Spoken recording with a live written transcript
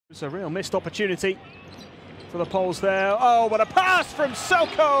It's a real missed opportunity for the Poles there. Oh, what a pass from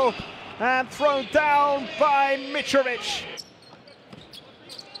Soko! And thrown down by Mitrovic.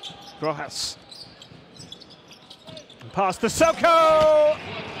 Rojas. And pass to Soko!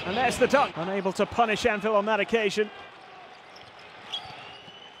 And there's the dunk. Unable to punish Anwil on that occasion.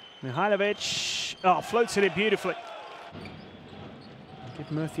 Mihailovic, floats it in beautifully. Give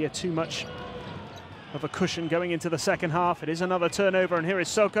Murcia too much of a cushion going into the second half. It is another turnover, and here is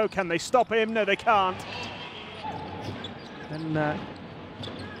Soko. Can they stop him? No, they can't. Then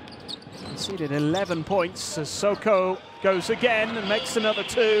conceded 11 points as Soko goes again and makes another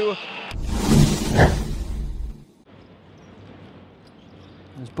 2.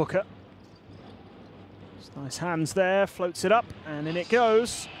 There's Booker. Nice hands there, floats it up, and in it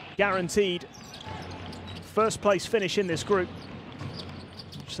goes. Guaranteed first place finish in this group,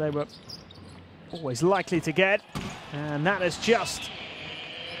 which they were always likely to get, and that has just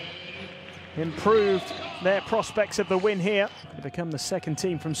improved their prospects of the win here to become the second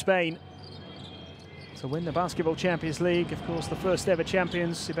team from Spain to win the Basketball Champions League. Of course, the first ever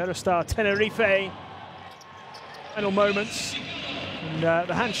champions, Iberostar Tenerife. Final moments, and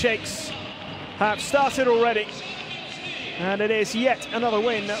the handshakes have started already, and it is yet another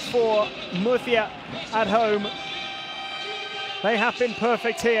win for Murcia at home. They have been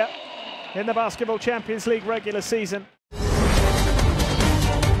perfect here in the Basketball Champions League regular season.